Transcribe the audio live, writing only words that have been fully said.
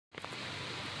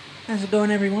How's it going,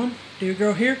 everyone? Dear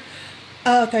Girl here.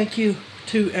 Thank you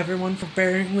to everyone for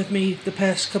bearing with me the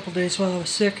past couple days while I was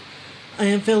sick. I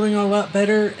am feeling a lot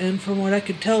better, and from what I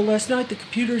could tell last night, the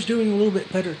computer's doing a little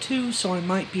bit better too, so I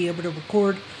might be able to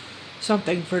record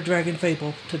something for Dragon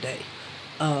Fable today.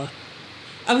 I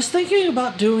was thinking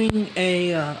about doing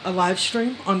a live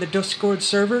stream on the Discord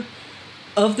server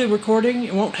of the recording.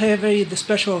 It won't have any of the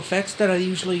special effects that I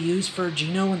usually use for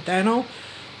Geno and Thano,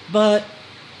 but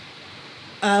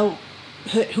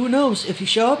who knows? If you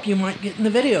show up, you might get in the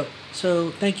video.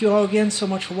 So thank you all again so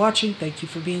much for watching. Thank you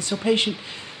for being so patient.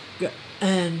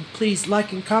 And please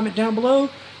like and comment down below.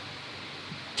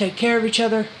 Take care of each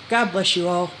other. God bless you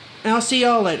all. And I'll see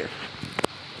y'all later.